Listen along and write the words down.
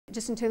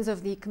just in terms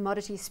of the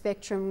commodity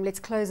spectrum, let's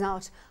close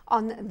out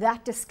on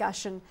that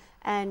discussion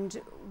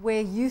and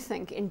where you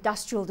think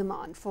industrial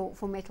demand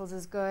for metals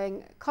is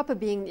going, copper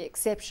being the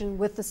exception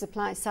with the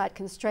supply side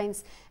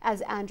constraints,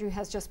 as Andrew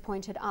has just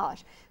pointed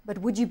out. But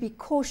would you be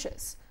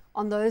cautious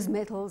on those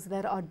metals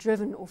that are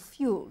driven or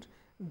fueled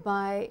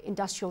by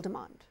industrial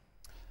demand?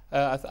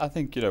 I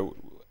think,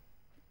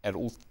 at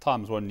all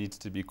times one needs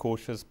to be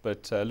cautious,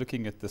 but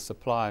looking at the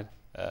supply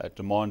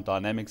demand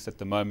dynamics at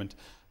the moment,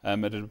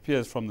 it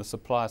appears from the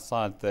supply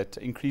side that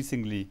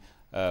increasingly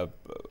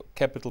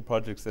capital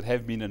projects that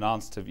have been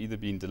announced have either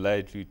been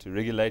delayed due to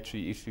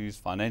regulatory issues,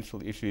 financial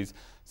issues.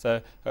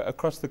 So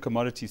across the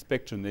commodity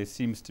spectrum, there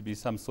seems to be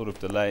some sort of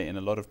delay in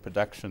a lot of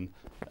production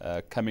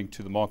coming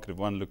to the market. If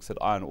one looks at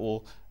iron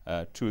ore,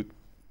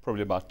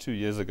 probably about 2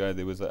 years ago,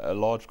 there was a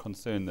large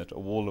concern that a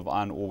wall of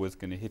iron ore was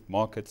going to hit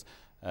markets.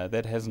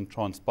 That hasn't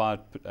transpired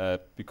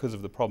because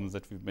of the problems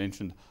that we've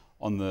mentioned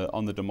on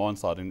the demand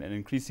side, and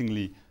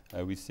increasingly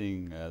we're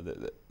seeing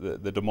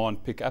the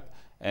demand pick up,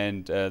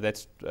 and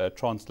that's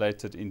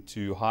translated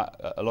into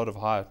a lot of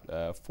high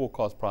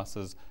forecast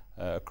prices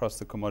across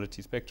the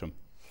commodity spectrum.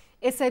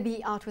 SAB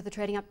out with a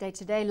trading update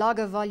today.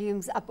 Lager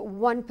volumes up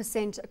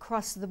 1%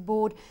 across the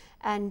board,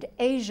 and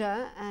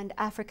Asia and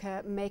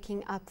Africa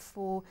making up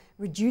for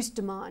reduced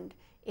demand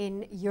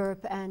in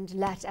Europe and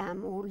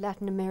LATAM, or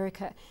Latin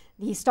America.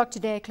 The stock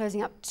today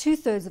closing up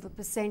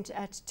 2/3%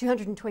 at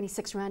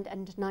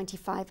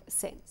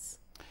R226.95.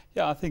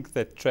 Yeah, I think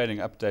that trading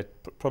update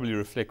probably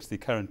reflects the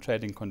current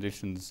trading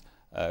conditions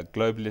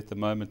globally at the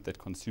moment, that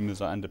consumers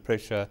are under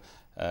pressure,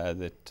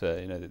 that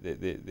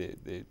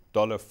the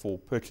dollar for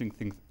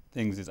purchasing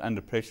things is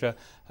under pressure.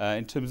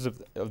 In terms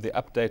of the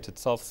update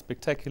itself,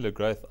 spectacular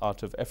growth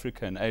out of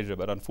Africa and Asia,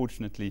 but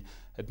unfortunately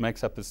it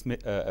makes up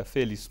a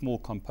fairly small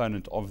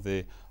component of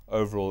their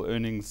overall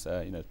earnings.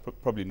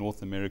 Probably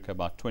North America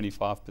about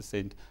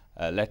 25%,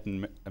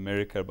 Latin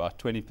America about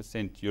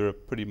 20%,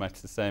 Europe pretty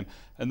much the same,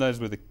 and those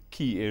were the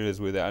key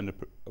areas where they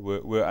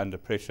were under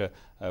pressure,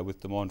 with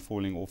demand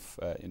falling off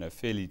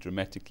fairly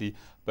dramatically.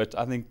 But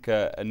I think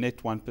a net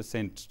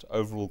 1%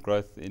 overall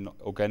growth in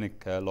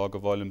organic lager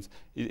volumes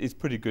is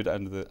pretty good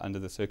under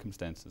the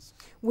circumstances.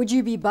 Would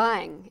you be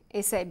buying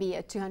SAB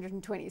at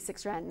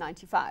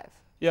R226.95?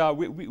 Yeah,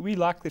 we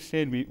like the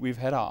share, and we've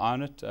had our eye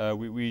on it.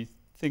 We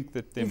think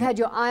that you've had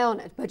your eye on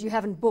it, but you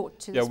haven't bought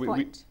to this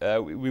point.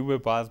 We were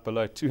buyers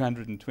below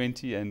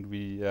 220, and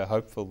we are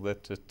hopeful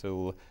that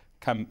it'll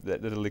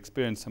it'll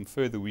experience some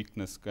further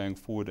weakness going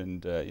forward,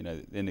 and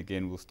then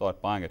again we'll start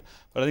buying it.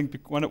 But I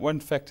think one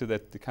factor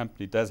that the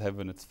company does have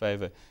in its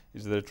favour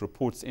is that it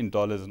reports in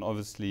dollars, and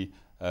obviously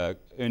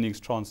earnings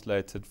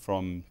translated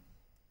from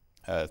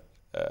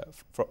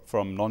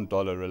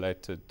non-dollar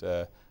related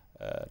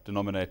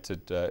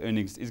denominated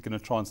earnings is going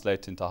to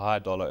translate into higher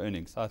dollar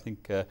earnings. So I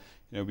think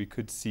we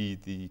could see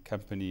the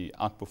company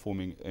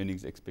outperforming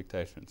earnings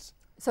expectations.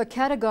 So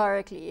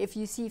categorically, if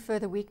you see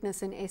further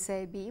weakness in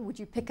SAB, would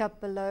you pick up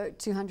below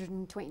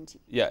 220?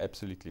 Yeah,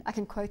 absolutely. I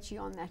can quote you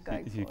on that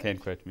going forward. You can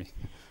quote me.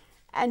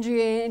 Andrew,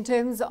 in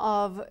terms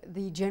of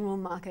the general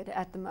market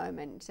at the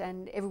moment,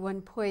 and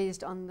everyone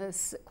poised on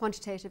this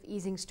quantitative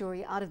easing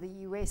story out of the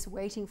US,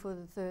 waiting for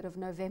the 3rd of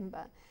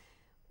November,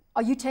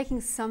 are you taking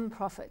some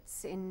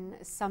profits in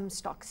some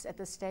stocks at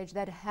this stage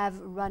that have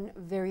run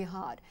very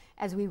hard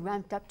as we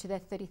ramped up to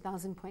that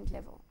 30,000 point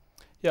level?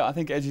 Yeah, I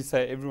think, as you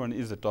say, everyone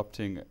is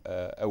adopting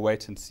a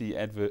wait-and-see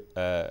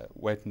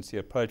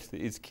approach. There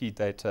is key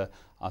data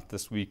out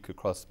this week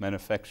across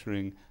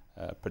manufacturing,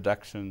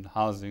 production,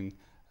 housing,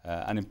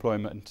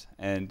 unemployment,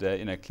 and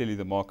clearly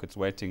the market's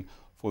waiting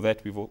for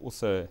that. We've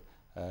also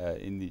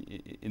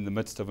in the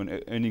midst of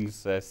an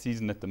earnings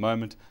season at the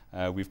moment.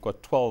 We've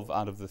got 12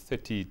 out of the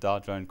 30 Dow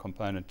Jones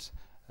component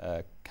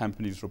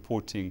companies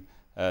reporting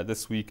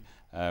this week.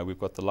 We've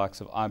got the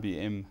likes of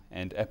IBM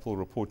and Apple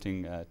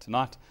reporting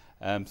tonight.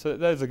 So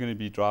those are going to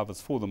be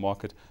drivers for the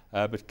market,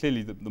 but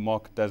clearly the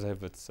market does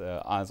have its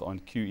eyes on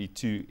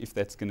QE2 if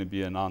that's going to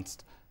be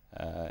announced,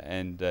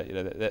 and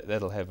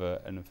that'll have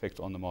an effect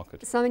on the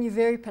market. Simon, you're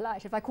very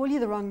polite. If I call you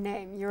the wrong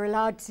name, you're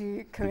allowed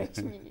to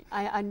correct me.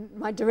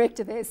 My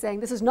director there is saying,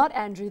 this is not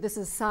Andrew, this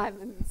is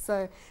Simon,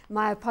 so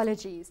my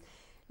apologies.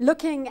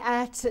 Looking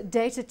at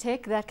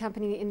Datatec, that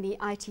company in the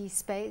IT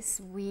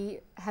space, we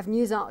have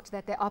news out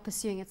that they are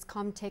pursuing its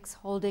Comztek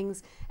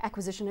holdings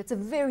acquisition. It's a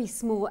very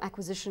small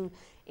acquisition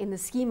in the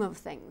scheme of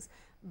things,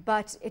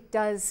 but it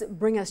does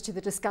bring us to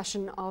the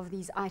discussion of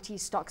these IT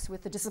stocks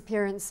with the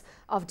disappearance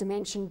of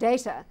Dimension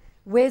Data.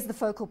 Where's the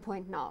focal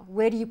point now?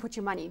 Where do you put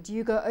your money? Do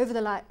you go over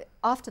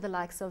after the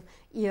likes of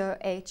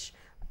EOH,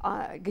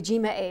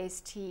 Gajima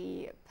AST,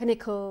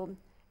 Pinnacle,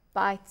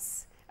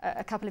 Bytes,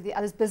 a couple of the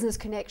others, Business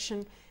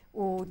Connection,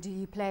 or do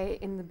you play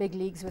in the big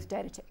leagues with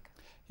Datatec?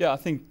 Yeah, I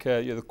think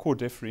the core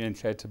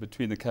differentiator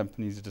between the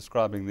companies you're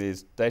describing there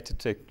is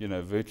Datatec,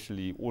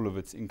 virtually all of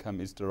its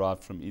income is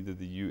derived from either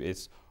the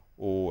US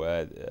or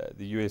the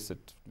US.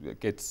 It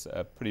gets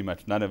pretty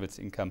much none of its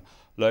income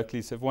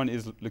locally. So if one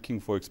is looking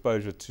for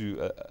exposure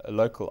to a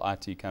local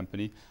IT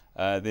company,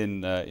 then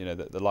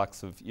the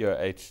likes of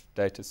EOH,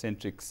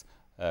 Datacentrics,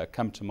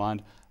 come to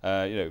mind.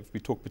 If we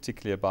talk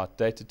particularly about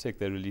Datatec,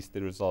 they released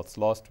their results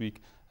last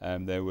week.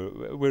 They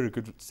were a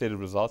good set of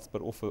results,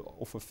 but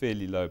off a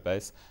fairly low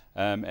base.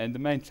 And the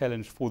main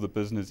challenge for the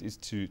business is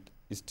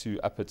to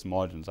up its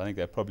margins. I think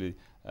they're probably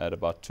at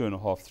about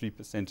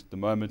 2.5–3% at the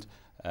moment.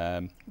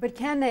 But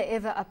can they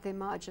ever up their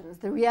margins?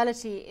 The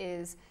reality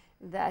is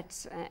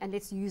that, and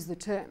let's use the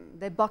term,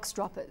 they're box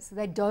droppers.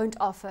 They don't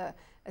offer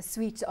a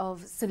suite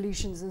of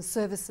solutions and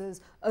services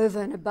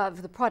over and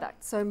above the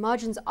product. So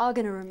margins are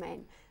going to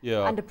remain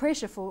under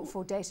pressure for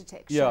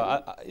Datatec.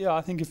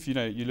 I think if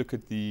you look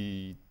at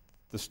the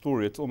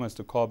story, it's almost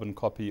a carbon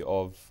copy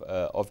of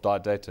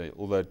Data,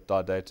 although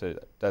Data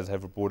does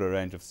have a broader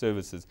range of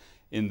services.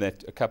 In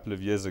that, a couple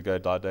of years ago,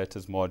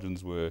 Data's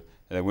margins weren't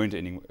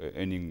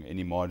earning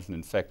any margin.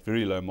 In fact,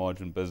 very low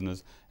margin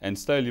business. And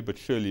slowly but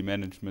surely,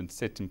 management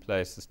set in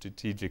place a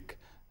strategic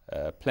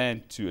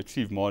plan to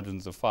achieve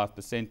margins of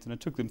 5%, and it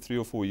took them 3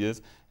 or 4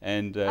 years.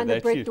 And under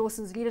Brett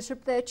Dawson's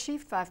leadership, they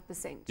achieved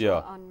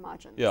 5% on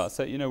margins. Yeah,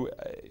 so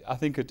I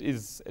think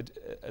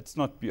it's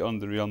not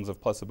beyond the realms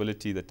of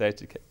possibility that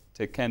Datatec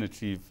can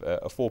achieve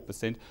a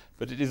 4%,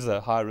 but it is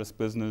a high-risk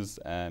business.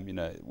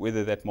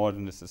 Whether that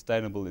margin is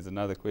sustainable is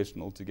another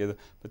question altogether.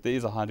 But there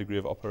is a high degree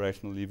of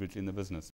operational leverage in the business.